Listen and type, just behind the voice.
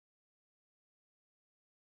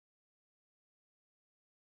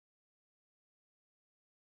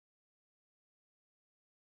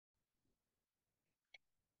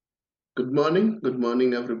Good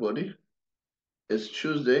morning, everybody. It's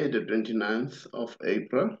Tuesday, the 29th of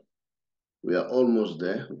April. We are almost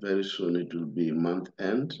there. Very soon it will be month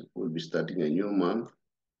end. We'll be starting a new month,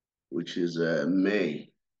 which is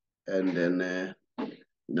May. And then,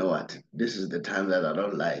 you know what? This is the time that I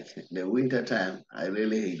don't like. The winter time, I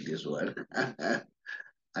really hate this one.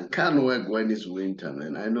 I can't work when it's winter,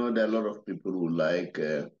 man. I know there are a lot of people who like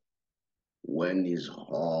when it's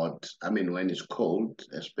hot. I mean, when it's cold,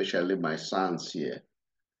 especially my sons here.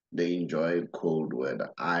 They enjoy cold weather.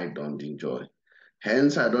 I don't enjoy.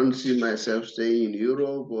 Hence, I don't see myself staying in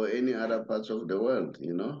Europe or any other parts of the world.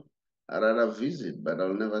 I'd rather visit, but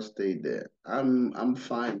I'll never stay there. I'm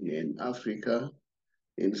fine in Africa,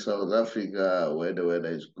 in South Africa, where the weather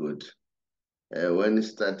is good. When it's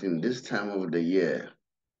starting this time of the year,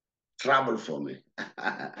 trouble for me.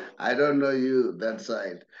 I don't know you that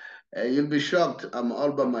side. You'll be shocked. I'm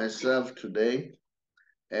all by myself today.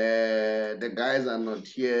 The guys are not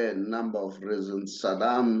here, a number of reasons.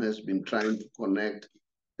 Saddam has been trying to connect.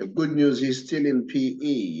 The good news, he's still in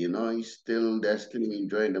PE, they're still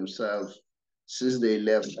enjoying themselves since they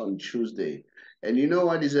left on Tuesday. And you know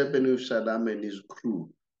what is happening with Saddam and his crew?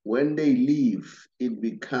 When they leave, it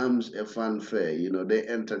becomes a fun fair. They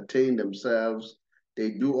entertain themselves,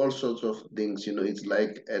 they do all sorts of things, it's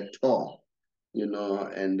like a tour,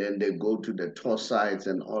 and then they go to the tour sites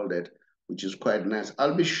and all that, which is quite nice.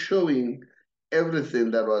 I'll be showing everything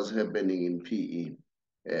that was happening in PE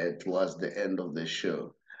towards the end of the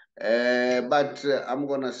show. But I'm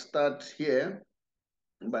going to start here.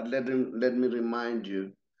 But let me remind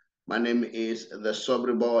you, my name is the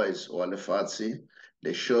Saubrey Boyz Walefatshe.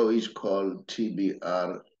 The show is called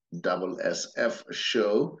TBR SSF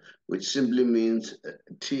Show, which simply means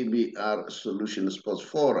TBR Solution Sports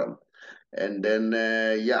Forum. And then,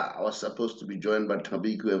 I was supposed to be joined by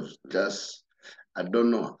Tabik, who have just, I don't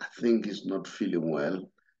know, I think he's not feeling well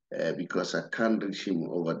because I can't reach him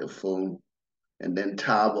over the phone. And then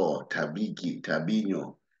Tabinho,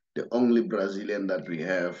 the only Brazilian that we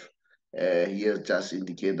have, he has just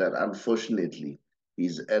indicated that unfortunately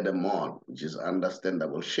he's at the mall, which is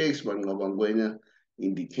understandable. Shakes Ngobangwenya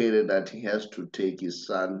indicated that he has to take his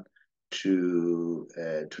son to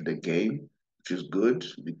the game, which is good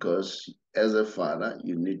because as a father,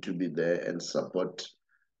 you need to be there and support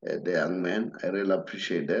the young man. I really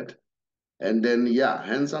appreciate that. And then,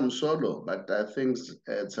 hence I'm solo, but I think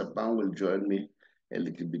Tshepang will join me a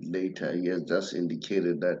little bit later. He has just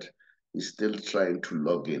indicated that he's still trying to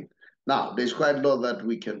log in. Now, there's quite a lot that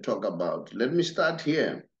we can talk about. Let me start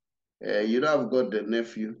here. I've got the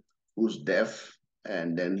nephew who's deaf,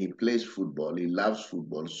 and then he plays football. He loves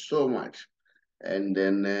football so much. And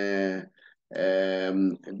then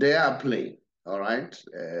they are playing, all right?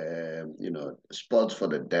 Sports for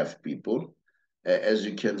the deaf people. As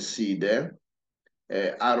you can see there,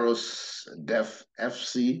 Aros Deaf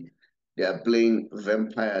FC. They are playing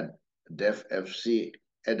Vampire Deaf FC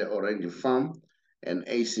at the Orange Farm, and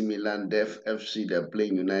AC Milan Deaf FC. They are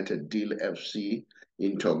playing United Deal FC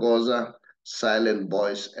in Togoza, Silent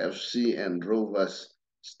Boys FC, and Rovers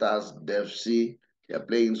Stars Deaf FC. They are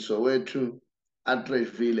playing Soweto,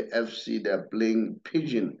 Atteridgeville FC. They are playing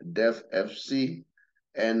Pigeon Deaf FC,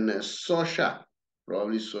 and Sosha,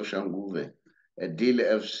 probably Sosha Nguve. Deal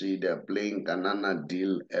FC, they're playing Kanana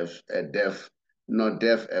Deal Def, not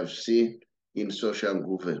Def FC in Social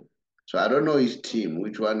Nguve. So I don't know his team.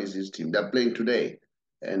 Which one is his team? They're playing today.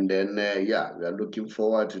 And then, we are looking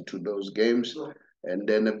forward to those games. And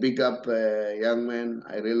then a big up, young man,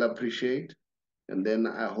 I really appreciate. And then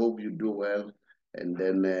I hope you do well. And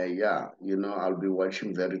then, I'll be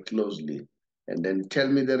watching very closely. And then tell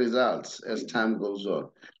me the results as time goes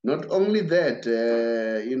on. Not only that,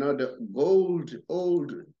 the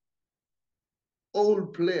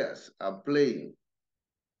old players are playing,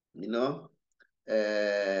 the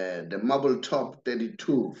Marble Top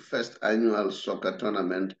 32 first annual soccer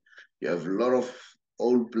tournament. You have a lot of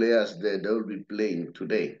old players there. They will be playing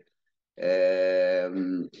today.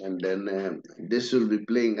 And then this will be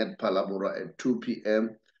playing at Palabora at 2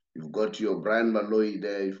 p.m. You've got your Brian Malloy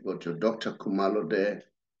there. You've got your Dr. Kumalo there.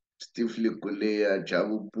 Steve Likulea,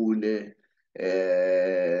 Jabu Pune,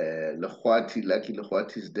 Lucky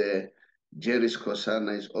Lehwati is there. Jerry's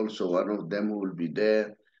Kosana is also one of them who will be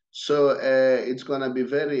there. So it's going to be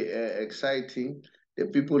very exciting. The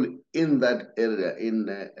people in that area, in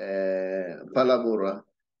Palabora,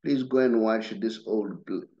 please go and watch these old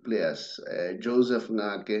players. Joseph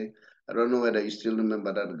Ngake, I don't know whether you still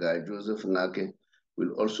remember that guy. Joseph Ngake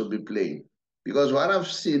will also be playing. Because what I've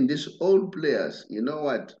seen, these old players, you know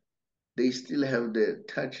what? They still have the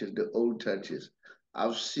touches, the old touches.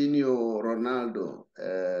 I've seen your Ronaldo,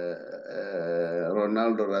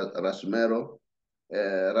 Rasmero,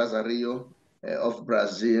 Rosario of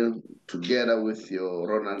Brazil, together with your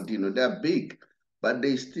Ronaldinho. They're big, but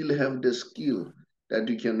they still have the skill that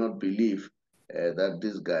you cannot believe that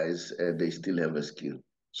these guys, they still have a skill.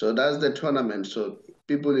 So that's the tournament. So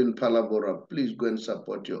people in Palabora, please go and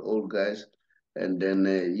support your old guys, and then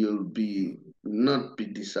you'll be not be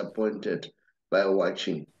disappointed by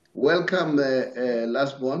watching. Welcome,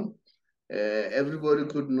 last one. Everybody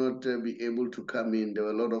could not be able to come in. There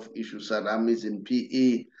were a lot of issues. Saddam is in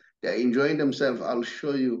PE. They're enjoying themselves. I'll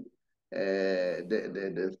show you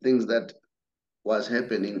the things that was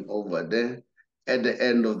happening over there at the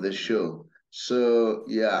end of the show. So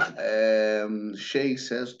yeah, Shakes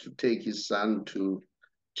has to take his son to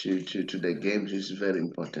the games, which is very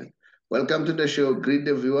important. Welcome to the show. Greet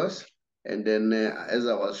the viewers. And then as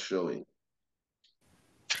I was showing.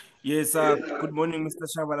 Yes, good morning, Mr.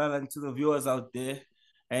 Shabalala, and to the viewers out there.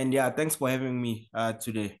 And yeah, thanks for having me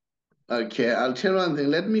today. Okay, I'll tell you one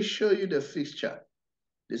thing. Let me show you the fixture.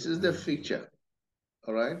 This is the fixture,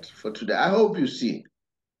 all right, for today. I hope you see.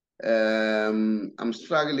 I'm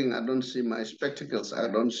struggling. I don't see my spectacles. I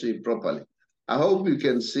don't see properly. I hope you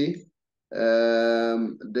can see.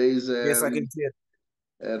 There's Yes, I can see it.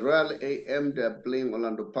 Royal AM. They're playing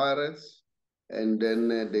Orlando Pirates, and then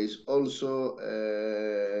there's also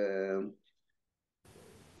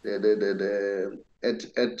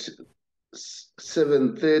at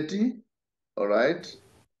 7:30. All right,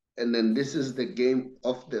 and then this is the game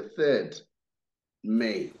of the 3rd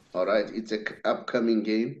May. All right, it's an upcoming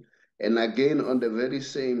game. And again, on the very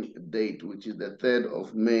same date, which is the 3rd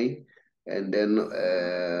of May, and then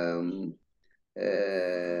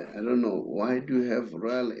I don't know, why do you have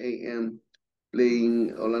Royal AM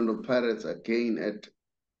playing Orlando Pirates again at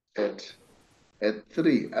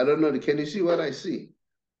 3? I don't know. Can you see what I see?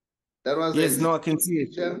 That was Yes, no, I can see it.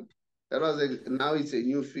 fixture. That was now it's a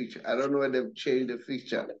new fixture. I don't know whether they've changed the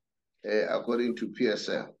fixture according to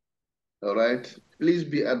PSL. All right. Please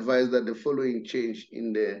be advised that the following change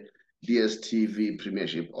in the DSTV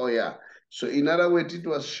Premiership. Oh, yeah. So, in other words, it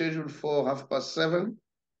was scheduled for 7:30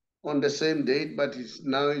 on the same date, but it's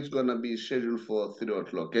going to be scheduled for 3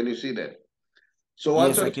 o'clock. Can you see that? So,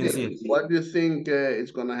 Yes, I can see it. what do you think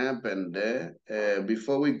is going to happen there?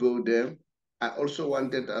 Before we go there, I also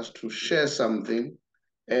wanted us to share something.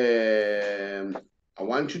 I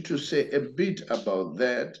want you to say a bit about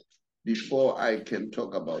that before I can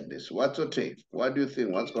talk about this. What's your take? What do you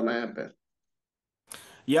think? What's going to happen?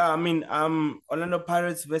 Yeah, I mean, Orlando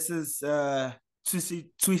Pirates versus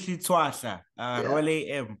Twishi Twasha, Yeah. Royal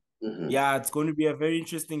AM. Yeah, it's going to be a very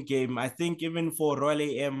interesting game. I think even for Royal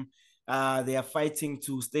AM, they are fighting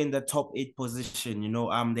to stay in the top 8 position. You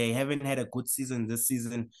know, they haven't had a good season this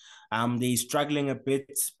season. They're struggling a bit,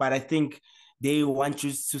 but I think they want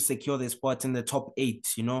you to secure their spot in the top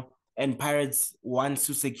 8. You know, and Pirates wants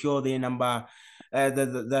to secure their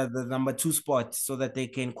the number 2 spot so that they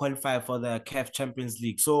can qualify for the CAF Champions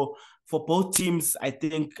League. So for both teams, I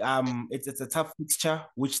think it's a tough fixture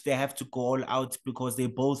which they have to go all out because they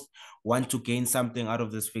both want to gain something out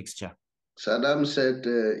of this fixture. Saddam said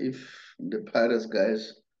if the Pirates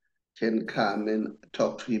guys can come and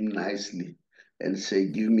talk to him nicely and say,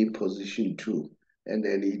 give me position 2. And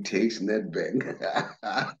then he takes Nedbank.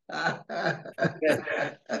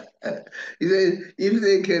 He said, if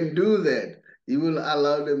they can do that, he will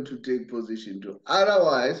allow them to take position 2.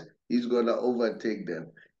 Otherwise, he's going to overtake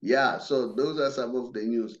them. Yeah, so those are some of the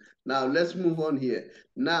news. Now, let's move on here.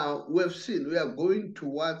 Now, we've seen we are going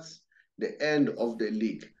towards the end of the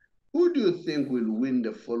league. Who do you think will win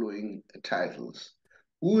the following titles?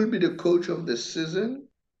 Who will be the coach of the season,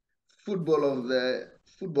 football of the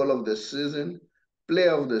season,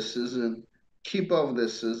 player of the season, keeper of the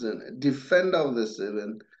season, defender of the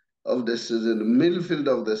season, midfield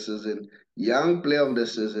of the season, young player of the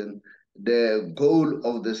season, the goal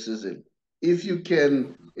of the season? If you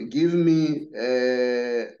can give me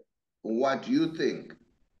what you think,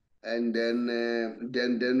 and then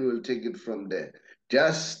we'll take it from there.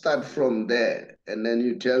 Just start from there, and then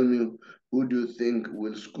you tell me who do you think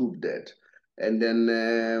will scoop that, and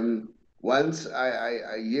then once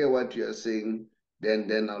I hear what you are saying,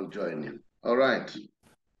 then I'll join in. All right.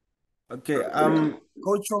 Okay.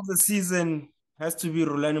 Coach of the season has to be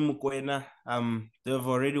Rulani Mukwena. They've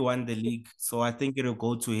already won the league, so I think it'll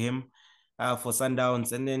go to him for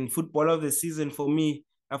Sundowns. And then football of the season for me,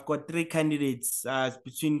 I've got 3 candidates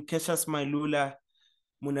between Kesha Smailula,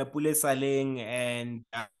 Munapule Saleng, and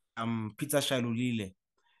Peter Shalulile.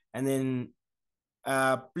 And then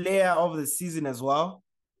player of the season as well.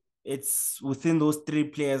 it's within those three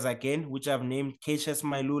players again, which I've named Cassius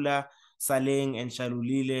Mailula, Saleng, and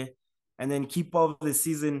Shalulile. And then keeper of the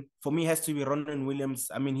season for me has to be Ronan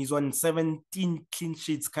Williams. I mean, he's on 17 clean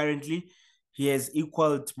sheets currently. He has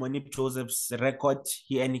equaled Monique Joseph's record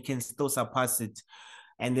here, and he can still surpass it.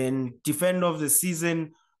 And then defender of the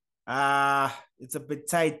season, it's a bit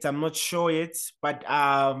tight. I'm not sure yet, but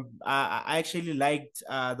I actually liked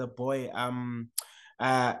the boy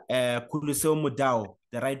Kuluseo Mudau,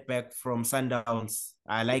 the right back from Sundowns.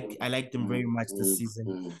 I liked him very much this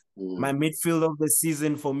season. My midfield of the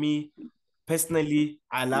season for me, personally,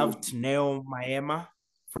 I loved Neo Maema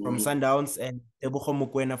from Sundowns and Tebogo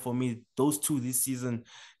Mokoena for me. Those two this season,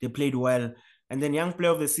 they played well. And then young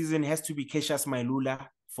player of the season has to be Cassius Mailula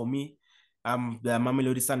for me. The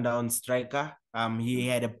Mamelodi Sundowns striker. He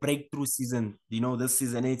had a breakthrough season, this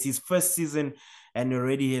season. It's his first season, and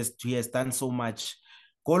already he has done so much.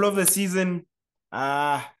 Goal of the season,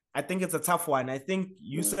 I think it's a tough one. I think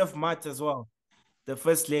Yusuf Mat as well. The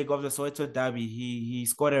first leg of the Soweto Derby, he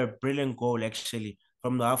scored a brilliant goal actually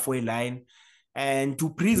from the halfway line. And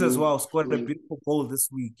Dupreez as well scored a beautiful goal this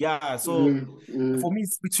week. Yeah, so for me,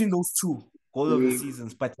 it's between those two goal of the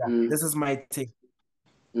seasons. But yeah, this is my take.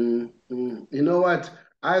 You know what?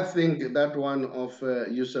 I think that one of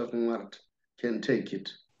Yusuf Mart can take it.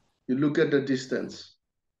 You look at the distance,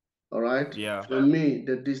 all right? Yeah. For me,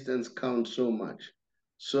 the distance counts so much.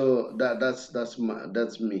 So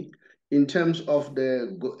that's me. In terms of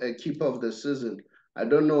the keeper of the season, I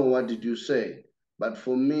don't know what did you say, but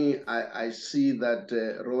for me, I see that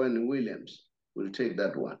Rowan Williams will take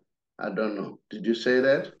that one. I don't know. Did you say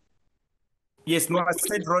that? Yes, no, I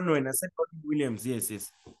said Ronwen. I said Ronwen Williams. Yes,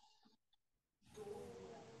 yes.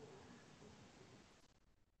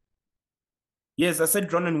 Yes, I said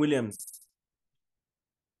Ronwen Williams.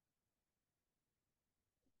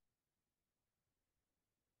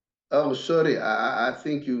 Oh, sorry. I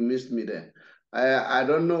think you missed me there. I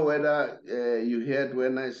don't know whether you heard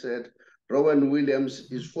when I said Rowan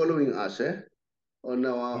Williams is following us on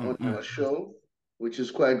our show, which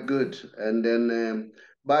is quite good. And then,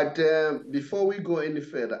 but before we go any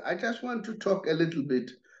further, I just want to talk a little bit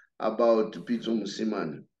about Pitso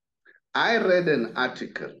Mosimane. I read an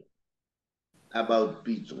article about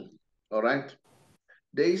Pitso. All right,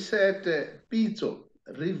 they said Pitso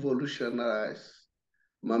revolutionized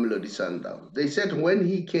Mamelodi Sundowns. They said when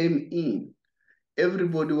he came in,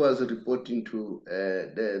 everybody was reporting to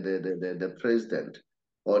the president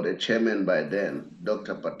or the chairman by then,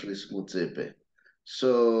 Dr. Patrice Motsepe.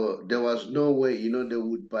 So there was no way, they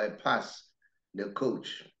would bypass the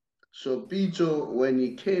coach. So Pitso, when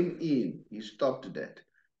he came in, he stopped that.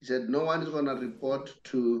 He said, no one is going to report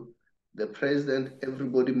to the president.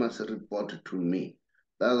 Everybody must report to me.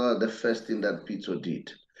 That was the first thing that Pitso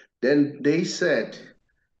did. Then they said,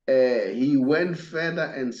 he went further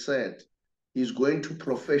and said he's going to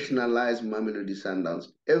professionalize Mamelodi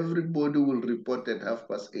Sundowns. Everybody will report at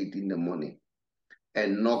 8:30 in the morning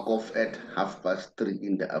and knock off at 3:30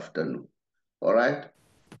 in the afternoon. All right?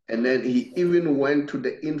 And then he even went to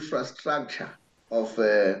the infrastructure of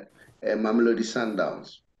Mamelodi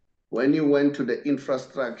Sundowns. When he went to the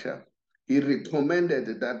infrastructure, he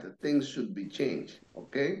recommended that things should be changed,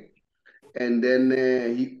 okay? And then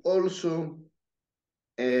he also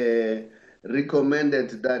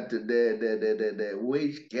recommended that the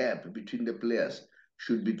wage gap between the players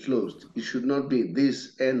should be closed. It should not be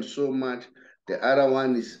this earns so much, the other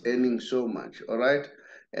one is earning so much, all right?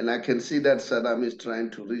 And I can see that Saddam is trying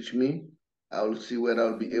to reach me. I'll see whether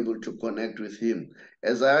I'll be able to connect with him.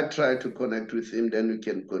 As I try to connect with him, then we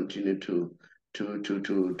can continue to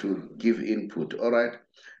give input, all right?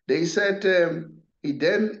 They said he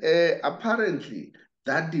then apparently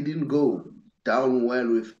that didn't go down well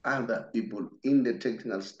with other people in the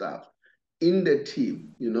technical staff, in the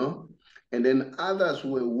team, and then others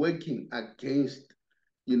were working against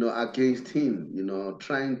him,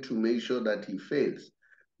 trying to make sure that he fails.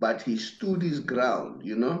 But he stood his ground,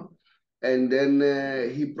 and then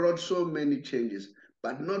he brought so many changes.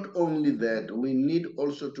 But not only that, we need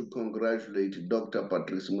also to congratulate Dr.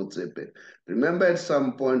 Patrice Motsepe. Remember at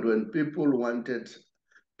some point when people wanted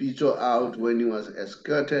Pitso out when he was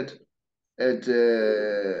escorted at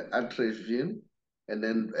Atteridgeville, and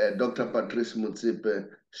then Dr. Patrice Motsepe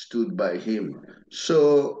stood by him.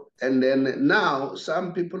 So, and then now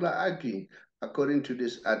some people are arguing, according to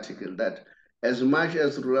this article, that as much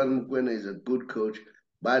as Roland Mokoena is a good coach,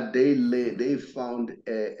 but they found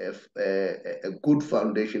a good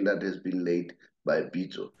foundation that has been laid by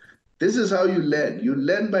Pitso. This is how you learn. You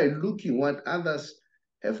learn by looking what others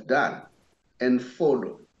have done and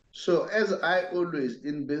follow. So as I always,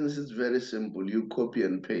 in business, it's very simple. You copy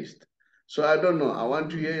and paste. So I don't know. I want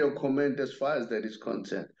to hear your comment as far as that is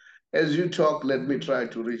concerned. As you talk, let me try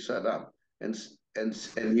to reach that up and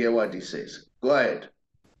hear what he says. Go ahead.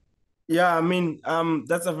 Yeah, I mean,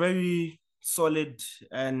 that's a very solid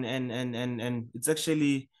and it's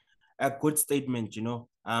actually a good statement, you know.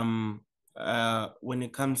 When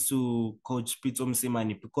it comes to Coach Pitso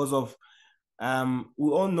Mosimane, because of we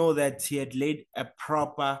all know that he had laid a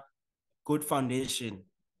proper good foundation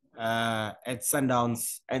at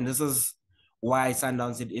Sundowns, and this is why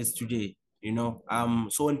Sundowns it is today. You know,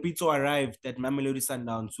 so when Pitso arrived at Mamelodi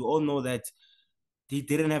Sundowns, we all know that he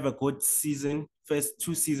didn't have a good season. First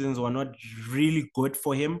two seasons were not really good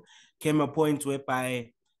for him. Came a point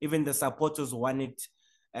whereby even the supporters wanted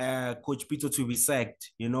Coach Pitso to be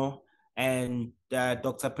sacked, you know. And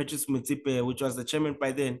Dr. Petrus Mutipe, which was the chairman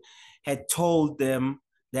by then, had told them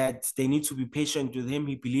that they need to be patient with him.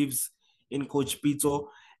 He believes in Coach Pitso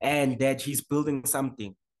and that he's building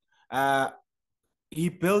something. Uh, he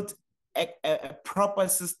built a proper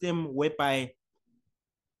system whereby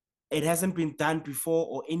it hasn't been done before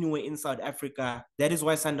or anywhere in South Africa. That is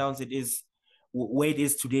why Sundowns it is where it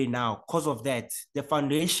is today now. Because of that, the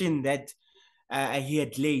foundation that he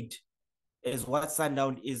had laid is what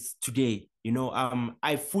Sundown is today. You know,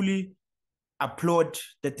 I fully applaud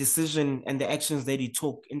the decision and the actions that he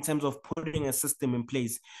took in terms of putting a system in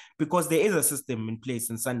place, because there is a system in place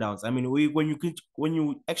in Sundowns. I mean, when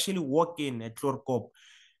you actually walk in at Chlorkop,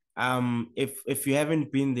 if you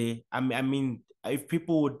haven't been there, I mean, if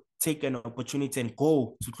people would take an opportunity and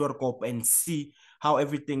go to Chlorkop and see how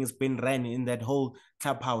everything has been run in that whole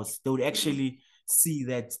clubhouse, they would actually see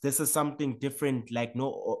that this is something different, like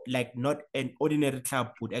no, like not an ordinary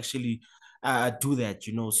club would actually do that,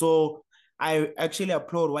 you know. So I actually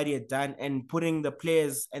applaud what he had done and putting the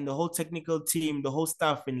players and the whole technical team, the whole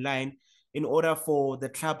staff in line in order for the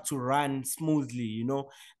club to run smoothly, you know.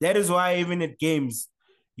 That is why even at games,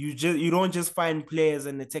 you don't just find players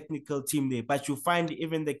and the technical team there, but you find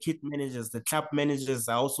even the kit managers, the club managers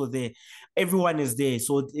are also there. Everyone is there.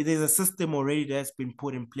 So it is a system already that's been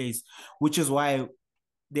put in place, which is why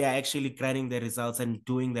they are actually grinding the results and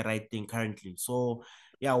doing the right thing currently. So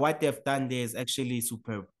yeah, what they've done there is actually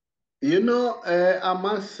superb. You know, I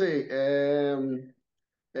must say,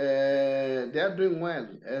 they are doing well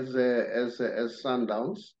as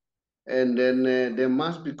Sundowns, and then they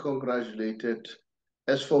must be congratulated.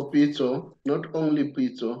 As for Pito, not only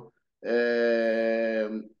Pito,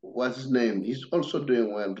 what's his name? He's also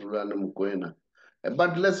doing well, Rulana Mukwena.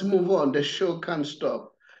 But let's move on. The show can't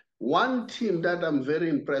stop. One team that I'm very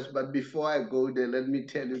impressed, but before I go there, let me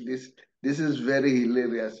tell you this. This is very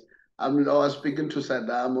hilarious. I was speaking to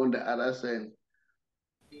Saddam on the other side.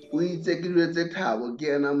 O itse ke dilo Thabo ke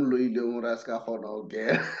ena moloileng gore a se ka kgona go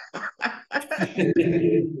kena.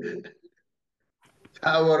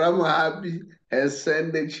 Thabo Ramohapi has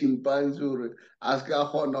sent the chimpanzee gore a se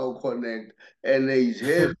ka kgona go connect, and he's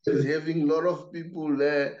having a lot of people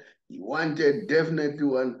there. He wanted definitely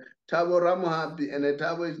one. Thabo Ramohapi, and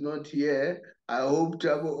Thabo is not here. I hope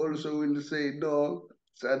Thabo also will say no.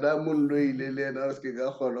 Saddam Loile le ena a se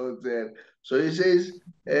ka kgona go tsena. So he says,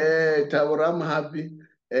 Thabo Ramohapi,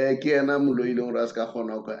 ke ena moloi le gore a se ka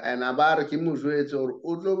kgona go, and a ba re ke mo jwetse gore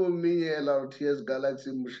o tlo mo menyela gore TS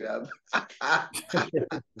Galaxy mošape.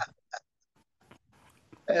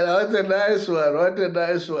 And what a nice one. What a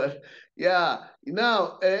nice one. Yeah.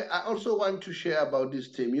 Now, I also want to share about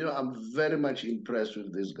this team. You know, I'm very much impressed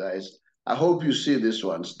with these guys. I hope you see this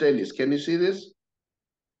one. Stellis, can you see this?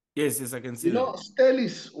 Yes, I can see You that. know,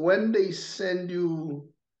 Stellis, when they send you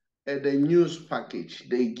the news package,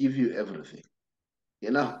 they give you everything.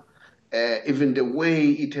 You know, even the way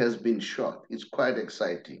it has been shot, it's quite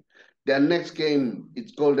exciting. Their next game,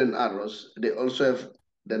 it's Golden Arrows. They also have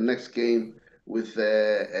the next game with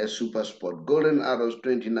a Super Sport. Golden Arrows,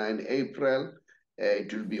 29 April.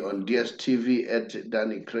 It will be on DSTV at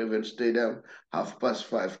Danny Craven Stadium,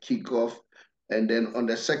 5:30 kickoff. And then on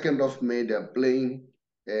the 2nd of May, they're playing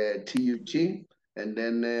TUT. And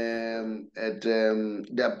then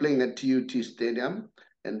they're playing at TUT Stadium,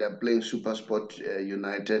 and they're playing Supersport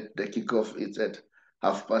United. The kickoff is at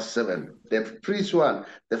 7:30. The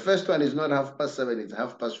the first one is not 7:30, it's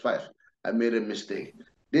 5:30. I made a mistake.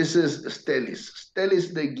 This is Stellis.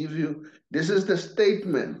 Stellis, they give you, this is the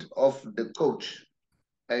statement of the coach.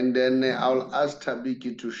 And then I'll ask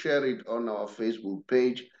Tabiki to share it on our Facebook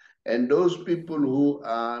page. And those people who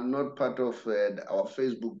are not part of our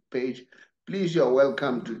Facebook page, please, you're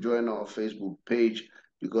welcome to join our Facebook page,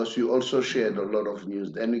 because you also shared a lot of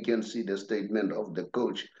news. Then you can see the statement of the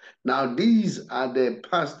coach. Now, these are the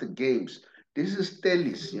past games. This is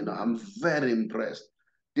Stellis, you know, I'm very impressed.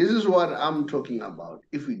 This is what I'm talking about.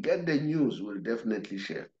 If we get the news, we'll definitely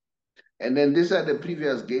share. And then these are the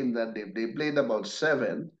previous games that they played about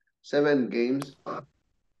seven games.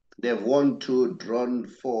 They've won two, drawn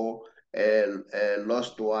four,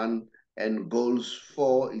 lost one, and goals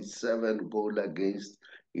for it's seven, goal against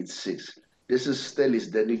it's six. This is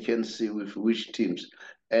Stellis, then you can see with which teams.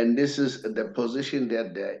 And this is the position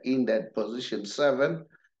that they're in, that position seven,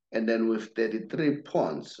 and then with 33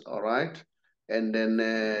 points, all right? And then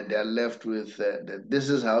they're left with, this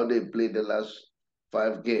is how they played the last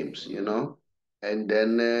five games, you know? And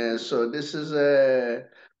then, so this is a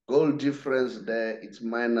goal difference there, it's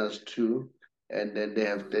 -2, and then they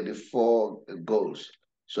have 34 goals.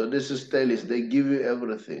 So this is Stellis, they give you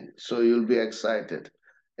everything. So you'll be excited.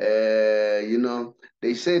 You know,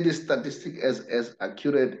 they say this statistic is as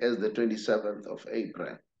accurate as the 27th of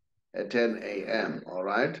April at 10 a.m., all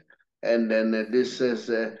right? And then this says,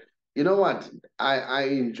 you know what? I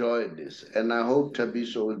enjoyed this, and I hope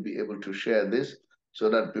Tabiso will be able to share this so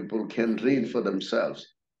that people can read for themselves.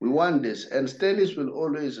 We want this, and Stellis will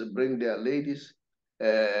always bring their ladies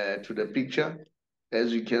to the picture,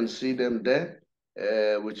 as you can see them there,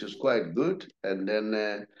 which is quite good. And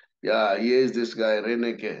then, yeah, here's this guy,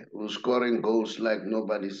 Reneke, who's scoring goals like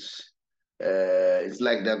nobody's. It's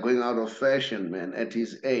like they're going out of fashion, man, at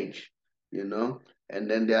his age, you know. And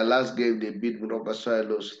then their last game, they beat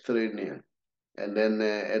Silos 3-0. And then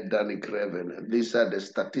at Danny Craven. These are the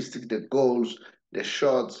statistics, the goals, the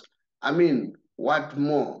shots. I mean, what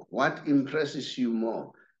more? What impresses you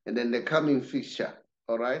more? And then the coming fixture,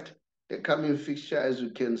 all right? The coming fixture, as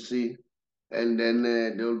you can see, and then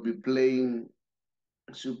they'll be playing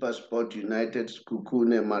SuperSport United,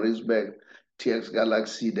 Skukune, Marisburg, TX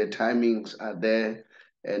Galaxy. The timings are there.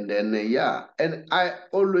 And then, yeah, and I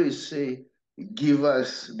always say, give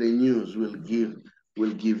us the news, we'll give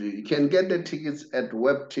you. You can get the tickets at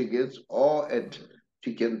web tickets or at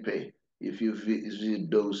Pick and Pay if you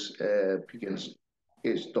visit those Pick and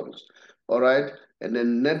Pay stores. All right. And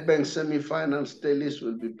then Nedbank semi-finals, Stellis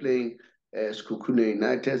will be playing Skukune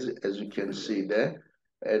United, as you can see there.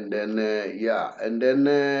 And then, yeah, and then,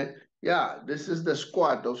 yeah, this is the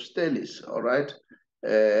squad of Stellis, all right?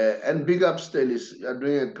 And big up Stellis, you're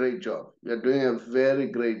doing a great job. You're doing a very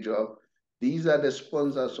great job. These are the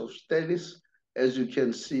sponsors of Stellis. As you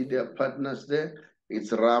can see, their partners there.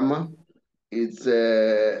 It's Rama, it's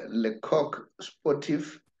Lecoq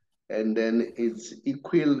Sportif, and then it's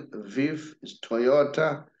Equil Viv, it's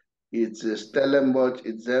Toyota, it's Stellenbosch,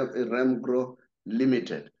 it's Remgro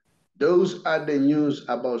Limited. Those are the news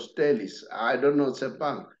about Stellis. I don't know,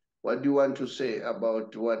 Tshepang, what do you want to say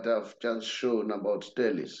about what I've just shown about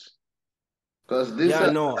Stellis? Because these Yeah,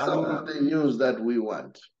 are no, some of the news that we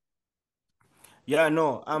want. Yeah,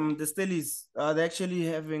 no. The Steelers, they're actually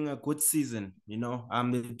having a good season.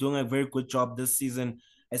 They're doing a very good job this season,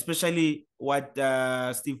 especially what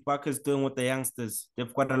Steve Parker's doing with the youngsters.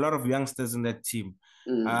 They've got a lot of youngsters in that team.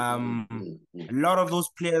 A lot of those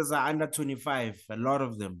players are under 25, a lot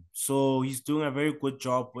of them. So he's doing a very good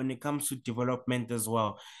job when it comes to development as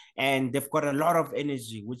well. And they've got a lot of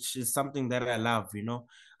energy, which is something that I love.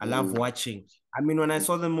 I love watching. I mean, when I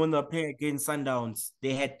saw them when they were playing against Sundowns,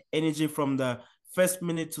 they had energy from the first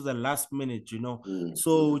minute to the last minute.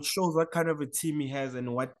 So it shows what kind of a team he has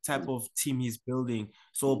and what type of team he's building.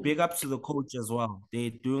 So big ups to the coach as well.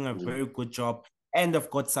 They're doing a very good job. And they've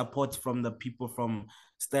got support from the people from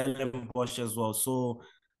Stellenbosch as well. So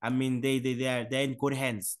I mean, they're in good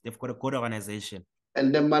hands. They've got a good organization.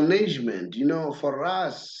 And the management, for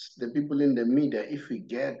us, the people in the media, if we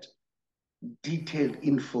get detailed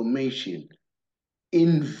information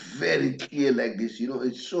in very clear like this,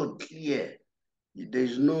 it's so clear.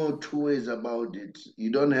 There's no two ways about it.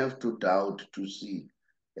 You don't have to doubt to see.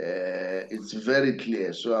 It's very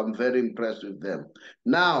clear. So I'm very impressed with them.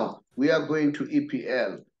 Now we are going to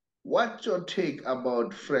EPL. What's your take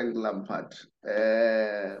about Frank Lampard?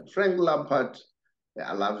 Frank Lampard,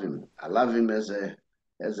 I love him. I love him as a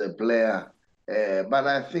player. But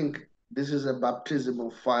I think this is a baptism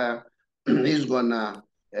of fire. He's gonna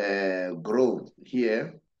grow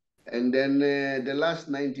here. And then the last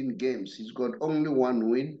 19 games, he's got only one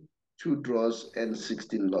win, two draws, and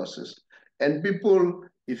 16 losses. And people,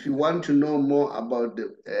 if you want to know more about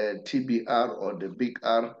the TBR or the Big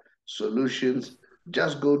R solutions,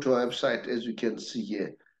 just go to our website, as you can see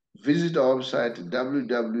here. Visit our website,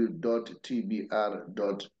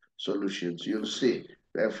 www.tbr.solutions. You'll see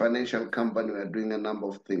we're a financial company. We're doing a number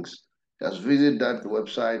of things. Just visit that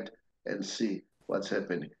website and see what's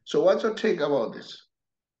happening. So what's your take about this?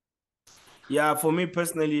 Yeah, for me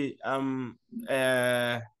personally,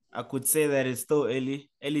 I could say that it's still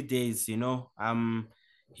early days, you know.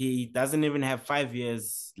 He doesn't even have 5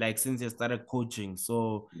 years like since he started coaching.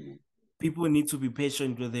 So Mm, people need to be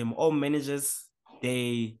patient with him. All managers,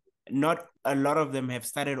 they not a lot of them have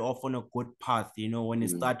started off on a good path, you know, when they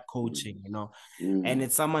mm, start coaching, you know. And mm,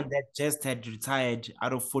 it's someone that just had retired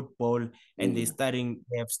out of football and mm,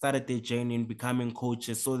 they have started their journey in becoming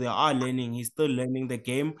coaches. So they are learning, he's still learning the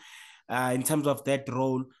game in terms of that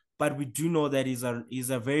role. But we do know that he's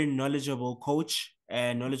a very knowledgeable coach,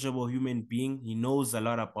 a knowledgeable human being. He knows a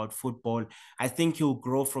lot about football. I think he'll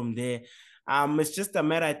grow from there. It's just a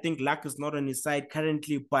matter. I think luck is not on his side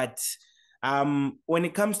currently, but when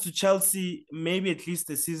it comes to Chelsea, maybe at least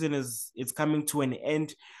the season is it's coming to an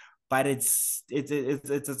end, but it's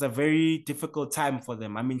a very difficult time for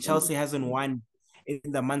them. I mean, Chelsea hasn't mm, won in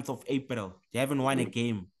the month of April. They haven't won a mm,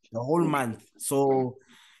 game the whole mm, month. So,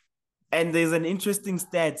 and there's an interesting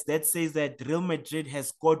stat that says that Real Madrid has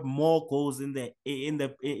scored more goals in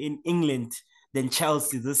England than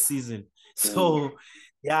Chelsea this season. mm. So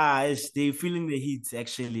yeah, they feeling the heat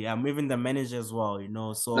actually. Even the manager as well, you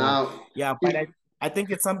know. So Now, yeah, but if I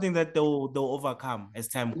think it's something that they'll overcome as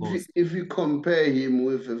time goes. if you compare him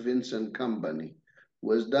with Vincent Company,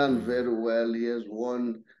 who has done Mm. very well, he has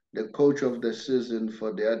won the coach of the season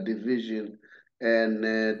for their division, and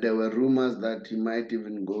there were rumors that he might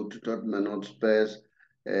even go to Tottenham Hotspurs,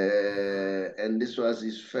 and this was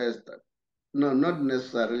his first, no, not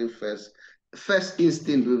necessarily first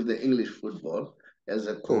instinct with the English football as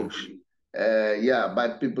a Mm. coach. Yeah,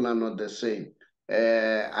 but people are not the same.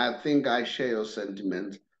 I think I share your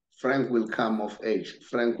sentiment. Frank will come of age.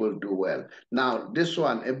 Frank will do well. Now, this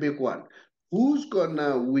one, a big one. Who's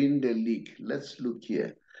gonna win the league? Let's look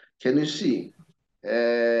here. Can you see?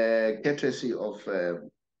 Courtesy of,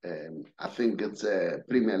 I think it's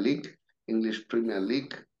Premier League, English Premier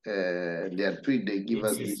League. They are tweet, they give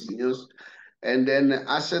Yes, us yes. this news. And then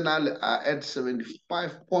Arsenal are at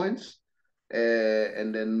 75 points,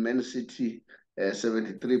 and then Man City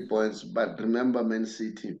 73 points. But remember, Man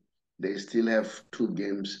City, they still have 2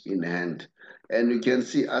 games in hand. And you can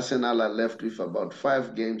see Arsenal are left with about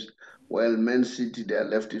 5 games, while Man City, they are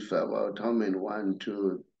left with about how many? One,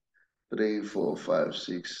 two, three, four, five,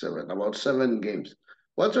 six, seven, about 7 games.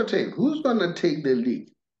 What's your take? Who's going to take the league?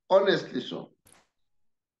 Honestly, so.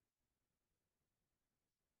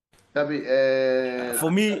 Tabi,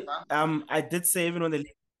 For me, I did say even when the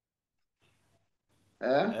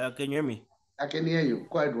eh? can you hear me? I can hear you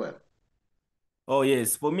quite well. Oh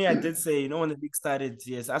yes, for me, I did say, you know, when the league started,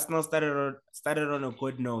 yes, Arsenal started on a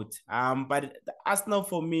good note. But the Arsenal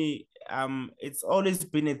for me, it's always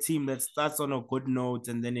been a team that starts on a good note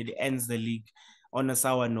and then it ends the league on a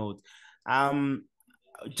sour note. Um,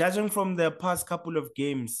 Judging from the past couple of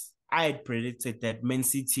games, I had predicted that Man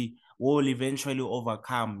City will eventually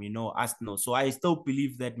overcome, you know, Arsenal. So I still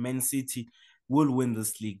believe that Man City will win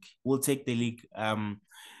this league, will take the league,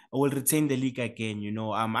 will retain the league again, you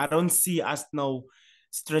know. I don't see Arsenal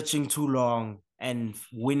stretching too long and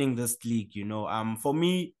winning this league, you know. For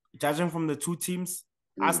me, judging from the two teams,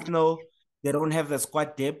 Mm, Arsenal, they don't have the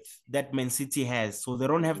squad depth that Man City has. So they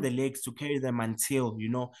don't have mm, the legs to carry them until, you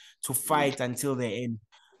know, to mm, fight until the end.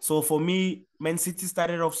 So for me, Man City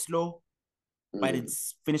started off slow, but mm.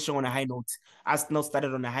 it's finishing on a high note. Arsenal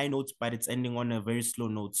started on a high note, but it's ending on a very slow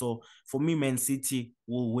note. So for me, Man City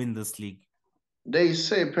will win this league. They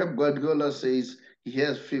say Pep Guardiola says he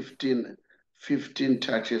has 15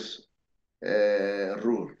 touches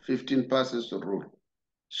rule, 15 passes rule.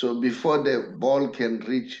 So before the ball can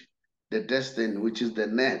reach the destiny, which is the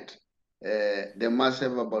net, they must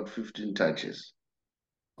have about 15 touches.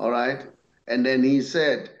 All right. And then he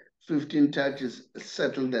said 15 touches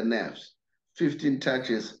settle the nerves. 15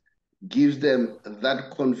 touches gives them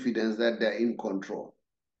that confidence that they're in control.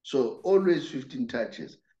 So always 15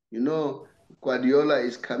 touches. You know, Guardiola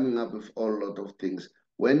is coming up with a lot of things.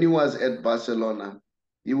 When he was at Barcelona,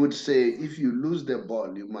 he would say, if you lose the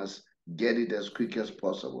ball, you must get it as quick as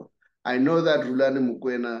possible. I know that Rulani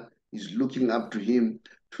Mukwena is looking up to him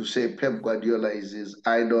to say Pep Guardiola is his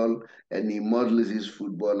idol and he models his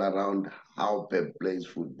football around how Pep plays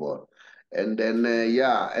football. And then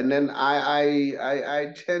yeah, and then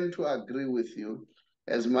I tend to agree with you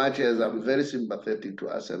as much as I'm very sympathetic to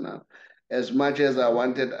Arsenal. As much as I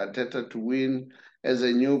wanted Arteta to win as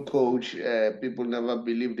a new coach, people never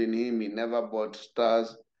believed in him. He never bought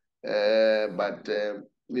stars, but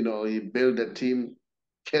you know he built a team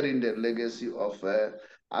carrying the legacy of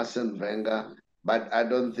Arsene Wenger. But I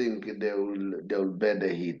don't think they will bear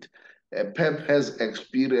the heat. Pep has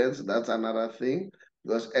experience. That's another thing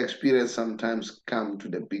because experience sometimes come to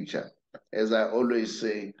the picture. As I always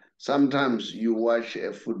say, sometimes you watch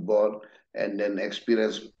football and then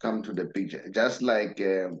experience come to the picture. Just like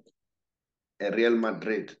Real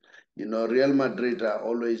Madrid. You know, Real Madrid are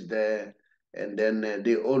always there, and then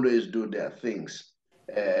they always do their things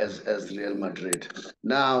as Real Madrid.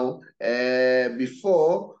 Now,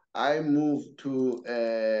 before I move to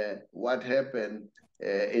what happened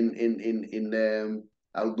in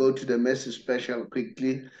I'll go to the Messi Special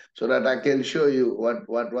quickly so that I can show you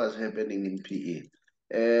what was happening in PE.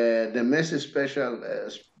 The Messi Special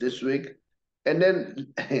this week, and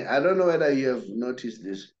then I don't know whether you have noticed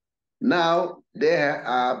this. Now they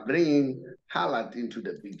are bringing Haaland into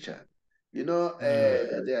the picture. You know,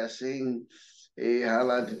 they are saying, hey,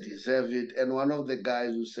 Haaland deserves it. And one of the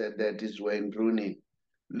guys who said that is Wayne Rooney.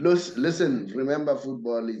 Listen, remember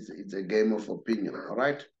football is it's a game of opinion, all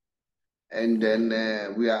right? And then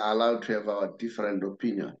we are allowed to have our different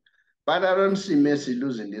opinion. But I don't see Messi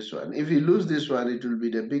losing this one. If he loses this one, it will be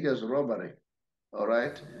the biggest robbery, all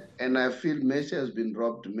right? And I feel Messi has been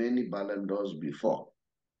robbed many Ballon d'Ors before.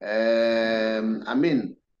 I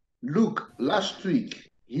mean, look, last week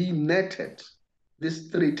he netted these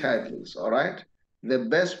three titles, all right? The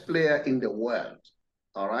best player in the world,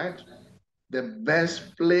 all right? The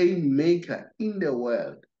best playmaker in the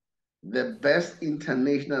world, the best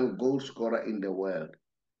international goal scorer in the world.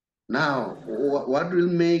 Now, what will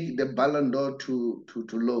make the Ballon d'Or to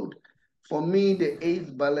load? For me, the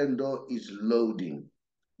eighth Ballon d'Or is loading.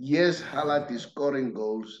 Yes, Haaland is scoring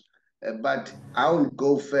goals, but I will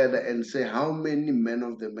go further and say how many men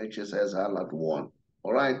of the matches has Haaland won?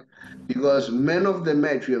 All right, because men of the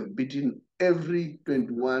match we have beaten every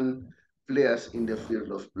 21 players in the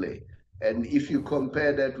field of play, and if you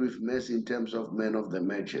compare that with Messi in terms of men of the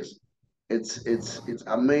matches, it's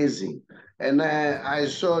amazing. And I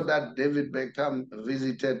saw that David Beckham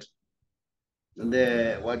visited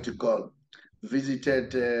the what you call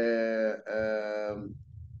visited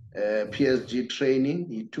PSG training.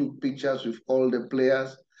 He took pictures with all the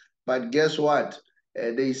players. But guess what?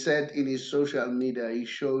 They said in his social media he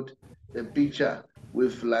showed the picture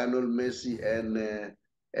with Lionel Messi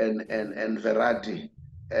and Verratti.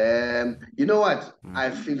 You know what?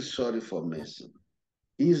 I feel sorry for Messi.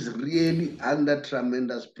 He's really under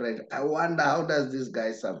tremendous pressure. I wonder how does this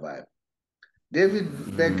guy survive? David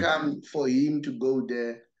Beckham, for him to go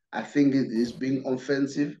there, I think it is being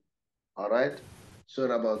offensive. All right.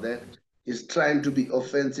 Sorry about that. He's trying to be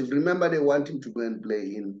offensive. Remember, they want him to go and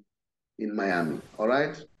play in Miami. All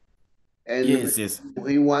right. And yes.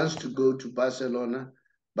 he wants to go to Barcelona.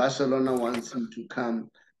 Barcelona wants him to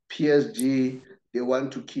come. PSG, they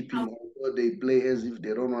want to keep him, although they play as if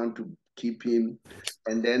they don't want to keep him.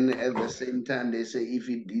 And then at the same time, they say if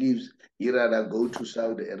he leaves, he'd rather go to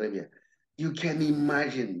Saudi Arabia. You can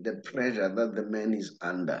imagine the pressure that the man is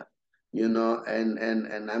under, you know.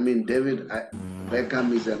 And I mean, David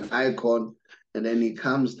Beckham is an icon, and then he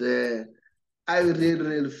comes there. I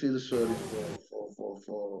really feel sorry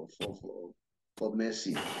for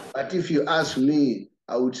Messi. But if you ask me,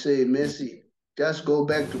 I would say Messi, just go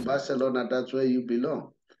back to Barcelona. That's where you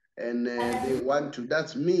belong. And they want to.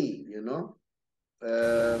 That's me, you know.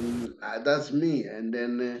 That's me. And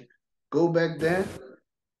then go back there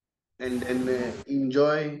and then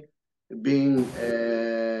enjoy being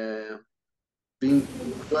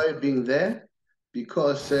being there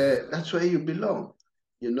because that's where you belong,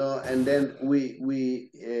 you know. And then we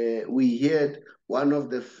heard one of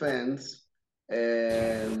the fans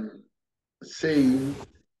saying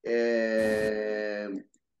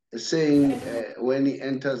when he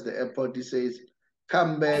enters the airport, he says,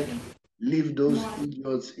 "Come back, leave those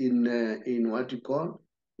idiots in what you call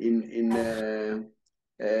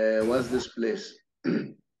what's this place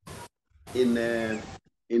in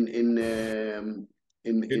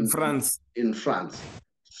In France. In France."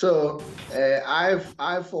 So I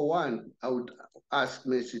for one, I would ask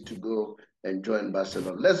Messi to go and join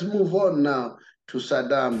Barcelona. Let's move on now to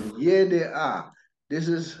Saddam. Here they are. This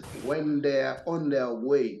is when they are on their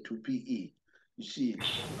way to PE. You see,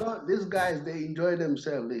 these guys, they enjoy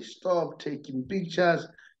themselves. They stop taking pictures.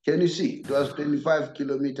 Can you see? It was 25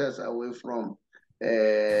 kilometers away from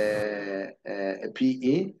PE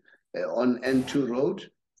on N2 Road.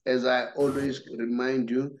 As I always remind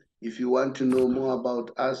you, if you want to know more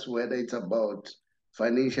about us, whether it's about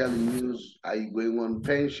financial news, are you going on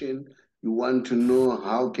pension, you want to know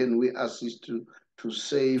how can we assist you to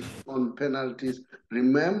save on penalties,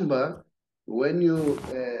 remember, when you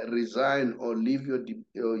resign or leave your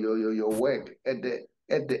work at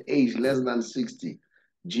the age less than 60,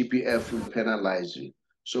 GPF will penalize you.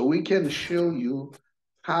 So we can show you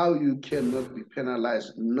how you cannot be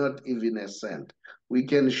penalized, not even a cent. We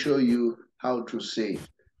can show you how to save.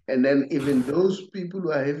 And then even those people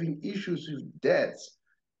who are having issues with deaths,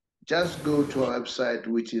 just go to our website,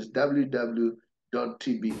 which is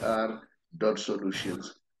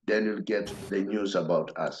www.tbr.solutions. Then you'll get the news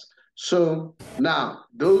about us. So now,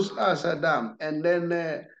 those are Saddam. And then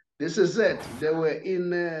this is it. They were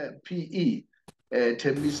in PE,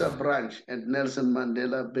 Tembisa branch and Nelson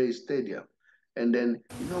Mandela Bay Stadium. And then,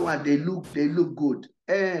 you know what, they look good.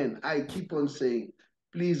 And I keep on saying,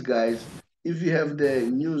 please, guys, if you have the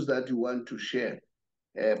news that you want to share,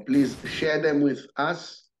 please share them with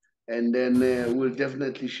us, and then we'll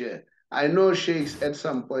definitely share. I know Sheikhs at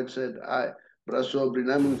some point said, I, Brasobri,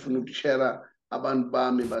 nami ngifuna ukushare abantu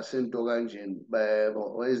bami basento kanjeni.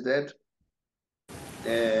 What is that?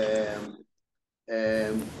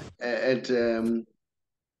 At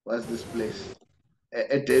what's this place?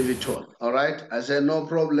 At Davidton. All right. I said, no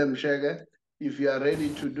problem, Shega. If you are ready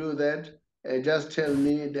to do that, just tell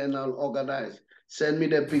me, then I'll organize. Send me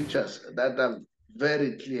the pictures that are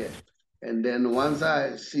very clear. And then once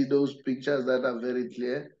I see those pictures that are very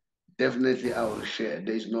clear, definitely I will share.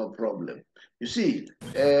 There's no problem. You see,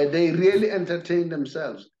 they really entertain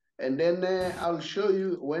themselves. And then I'll show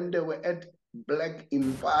you when they were at Black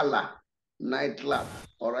Impala nightclub,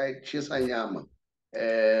 all right, Chisanyama.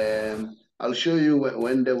 I'll show you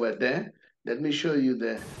when they were there. Let me show you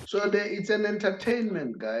there. So it's an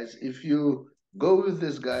entertainment, guys. If you go with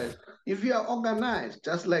these guys, if you are organized,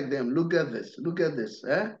 just like them, look at this,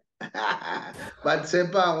 eh? But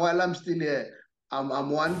Tshepang, while I'm still here, I'm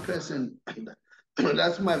one person.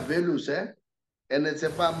 That's my values, eh? And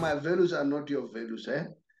Tshepang, my values are not your values, eh?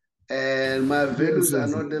 And my values are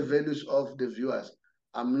not the values of the viewers.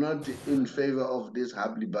 I'm not in favor of this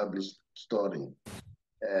hubbly bubbly story.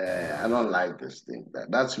 I don't like this thing.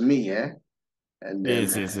 That's me, eh? And then,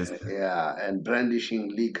 yeah, and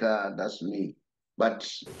brandishing liquor, that's me. But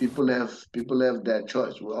people have their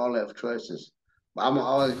choice. We all have choices. I'm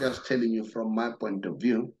always just telling you from my point of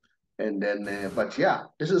view. And then, but yeah,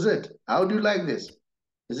 this is it. How do you like this?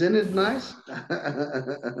 Isn't it nice?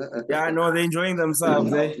 Yeah, I know they're enjoying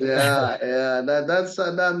themselves. Eh? Yeah. That's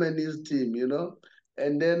Saddam and his team, you know.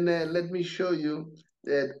 And then let me show you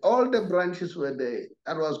that all the branches were there.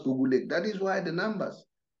 That was Google. That is why the numbers.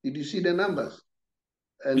 Did you see the numbers?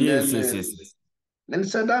 And yes. And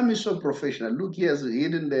Saddam is so professional. Look, he has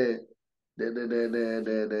hidden the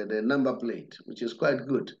number plate, which is quite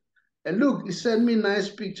good. And look, he sent me nice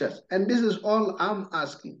pictures. And this is all I'm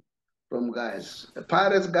asking from guys. The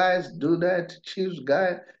Pirates guys do that. Chiefs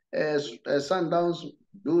guy, Sundowns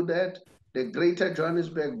do that. The Greater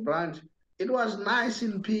Johannesburg branch. It was nice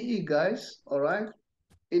in PE, guys. All right.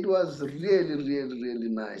 It was really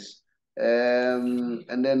nice. And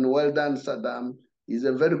then well done, Saddam. He's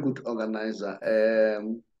a very good organizer.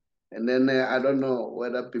 And then I don't know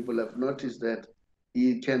whether people have noticed that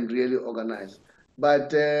he can really organize.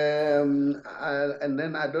 But and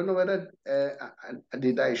then I don't know whether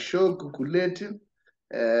did I show Kukuleti?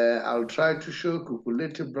 I'll try to show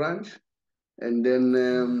Kukuleti branch, and then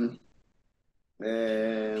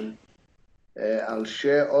I'll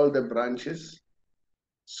share all the branches.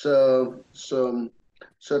 So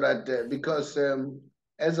that because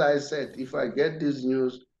as I said, if I get this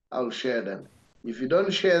news, I'll share them. If you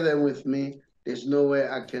don't share them with me, there's no way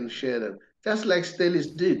I can share them. Just like Stelis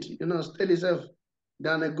did. You know, Stelis have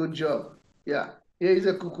done a good job. Yeah, here is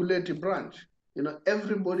a Kukuleti branch. You know,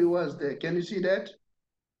 everybody was there. Can you see that?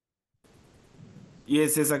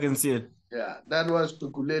 Yes, I can see it. Yeah, that was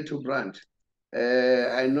Kukuleti branch.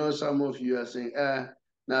 I know some of you are saying,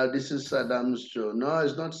 now this is Saddam's show. No,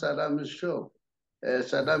 it's not Saddam's show.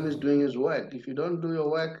 Saddam is doing his work. If you don't do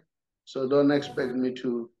your work, so don't expect me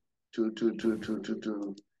to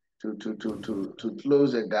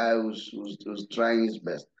close a guy who's trying his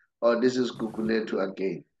best. Oh, this is Kukuletu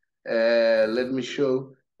again. Let me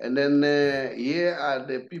show. And then here are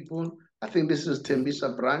the people. I think this is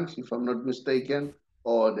Tembisa branch, if I'm not mistaken,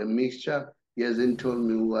 or the mixture. He hasn't told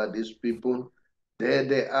me who are these people. There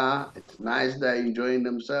they are. It's nice. They're enjoying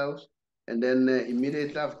themselves. And then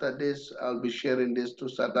immediately after this, I'll be sharing this to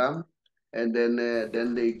Saddam, and then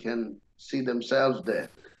they can see themselves there.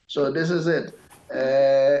 So this is it.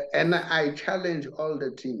 And I challenge all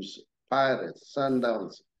the teams, Pirates,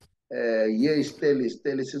 Sundowns. Yes,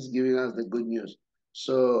 Stelis is giving us the good news.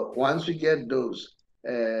 So once we get those,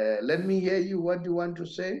 let me hear you. What do you want to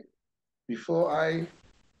say before I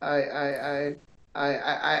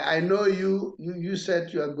know you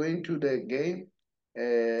said you are going to the game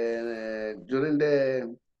during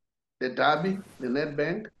the derby, the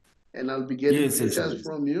Nedbank, and I'll be getting pictures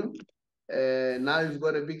from you. Now you've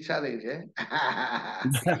got a big challenge, eh?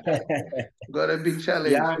 Got a big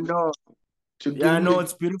challenge. Yeah, I know. to Yeah, give I know me,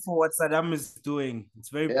 it's beautiful what Saddam is doing. It's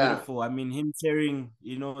very yeah, beautiful. I mean, him sharing,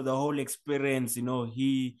 the whole experience,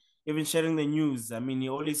 he even sharing the news. I mean, he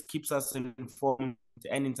always keeps us informed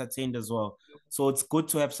and entertained as well. So it's good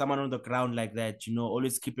to have someone on the ground like that,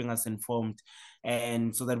 always keeping us informed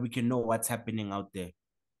and so that we can know what's happening out there.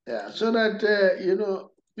 yeah, so that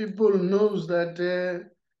people knows that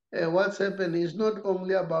what's happening is not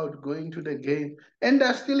only about going to the game, and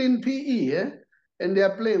they're still in PE, and they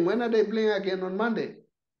are playing. When are they playing again? On Monday?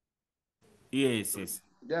 Yes, yes.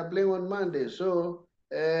 They are playing on Monday, so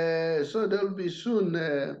they'll be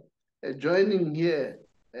soon joining here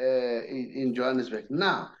in Johannesburg.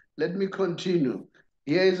 Now, let me continue.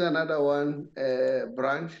 Here is another one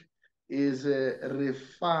branch is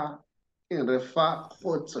Refa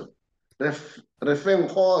Khotso, Refeng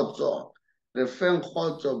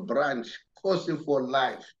Khotso branch, Cozy for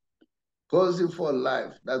Life. Cozy for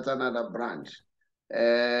Life, that's another branch.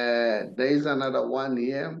 There is another one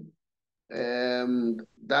here.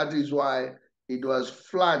 That is why it was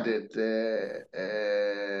flooded.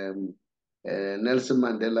 Nelson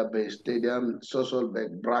Mandela Bay Stadium,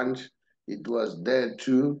 Sasolburg branch, it was there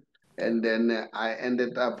too. And then I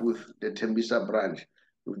ended up with the Tembisa branch,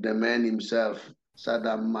 with the man himself,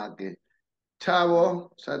 Saddam Make. Tabo,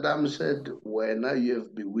 Saddam said, well, now you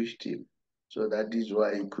have bewitched him. So that is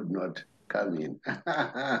why he could not come in.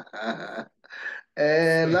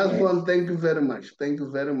 Last one, thank you very much. Thank you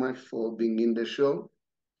very much for being in the show.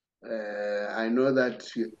 I know that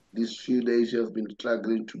these few days you have been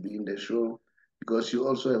struggling to be in the show because you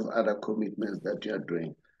also have other commitments that you are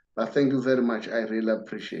doing. But thank you very much. I really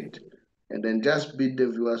appreciate it. And then just bid the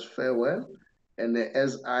viewers farewell. And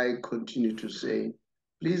as I continue to say,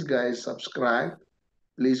 please, guys, subscribe,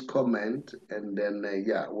 please comment, and then,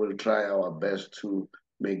 yeah, we'll try our best to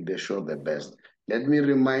make the show the best. Let me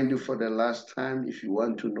remind you for the last time, if you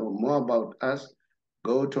want to know more about us,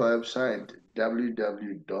 go to our website,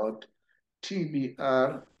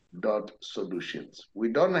 www.tbr.solutions. We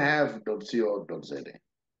don't have .co.za.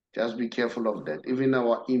 Just be careful of that. Even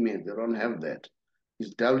our email, they don't have that.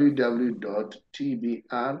 It's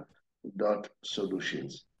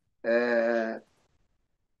www.tbr.solutions.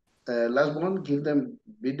 Last one,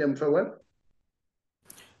 bid them farewell.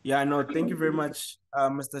 Yeah, no, thank you very much,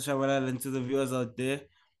 Mr. Shabalala, and to the viewers out there.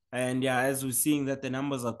 And yeah, as we're seeing that the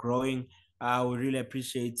numbers are growing, we really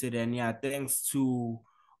appreciate it. And yeah, thanks to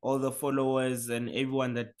all the followers and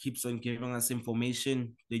everyone that keeps on giving us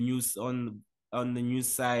information, the news on the news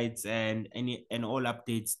sites and all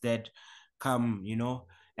updates that come,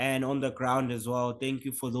 and on the ground as well. Thank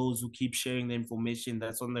you for those who keep sharing the information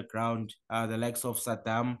that's on the ground, the likes of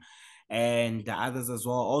Saddam and the others as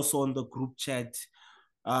well. Also on the group chat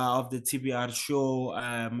of the TBR show,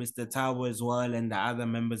 Mr. Tabo as well, and the other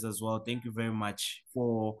members as well. Thank you very much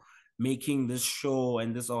for making this show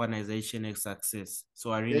and this organization a success.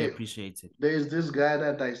 So I really There, appreciate it. there is this guy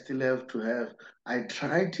that I still have to have. I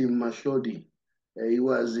tried him, Maslodi. He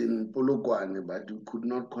was in Polokwane, but we could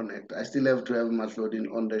not connect. I still have to have Maslodi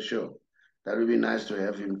on the show. That would be nice to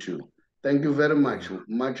have him too. Thank you very much.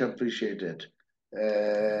 Much appreciated.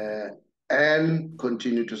 And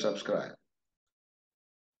continue to subscribe.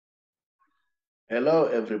 Hello,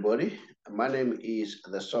 everybody. My name is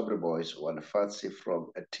the Saubrey Boyz Walefatshe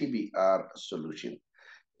from a TBR Solution.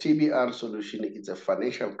 TBR Solution is a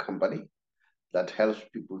financial company that helps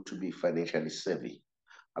people to be financially savvy.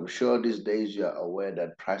 I'm sure these days you are aware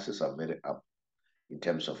that prices are very up in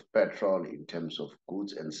terms of petrol, in terms of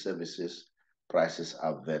goods and services, prices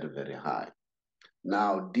are very, very high.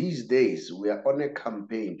 Now, these days, we are on a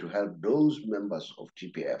campaign to help those members of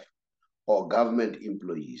GPF or government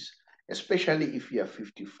employees, especially if you are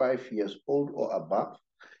 55 years old or above,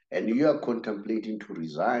 and you are contemplating to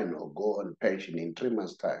resign or go on pension in 3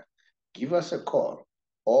 months' time. Give us a call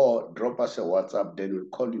or drop us a WhatsApp, then we'll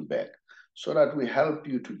call you back so that we help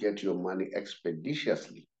you to get your money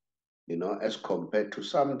expeditiously, as compared to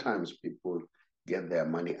sometimes people get their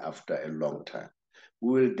money after a long time.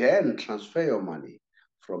 We will then transfer your money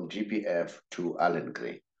from GPF to Allen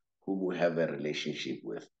Gray, whom we have a relationship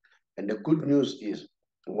with. And the good news is,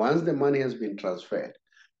 once the money has been transferred,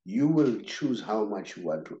 you will choose how much you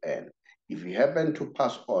want to earn. If you happen to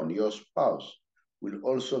pass on, your spouse will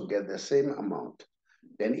also get the same amount.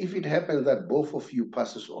 Then if it happens that both of you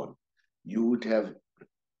passes on, you would have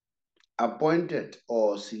appointed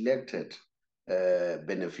or selected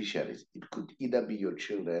beneficiaries. It could either be your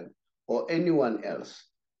children or anyone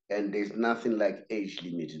else. And there's nothing like age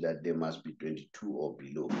limit that they must be 22 or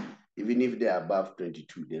below. Even if they're above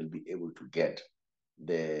 22, they'll be able to get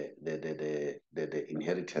the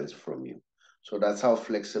inheritance from you. So that's how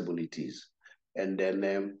flexible it is. And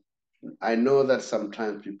then I know that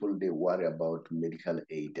sometimes people, they worry about medical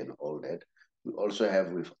aid and all that. We also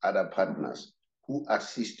have with other partners who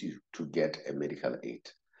assist you to get a medical aid.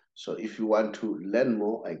 So if you want to learn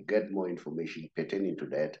more and get more information pertaining to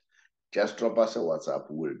that, just drop us a WhatsApp.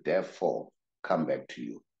 We'll therefore come back to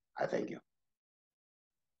you. I thank you.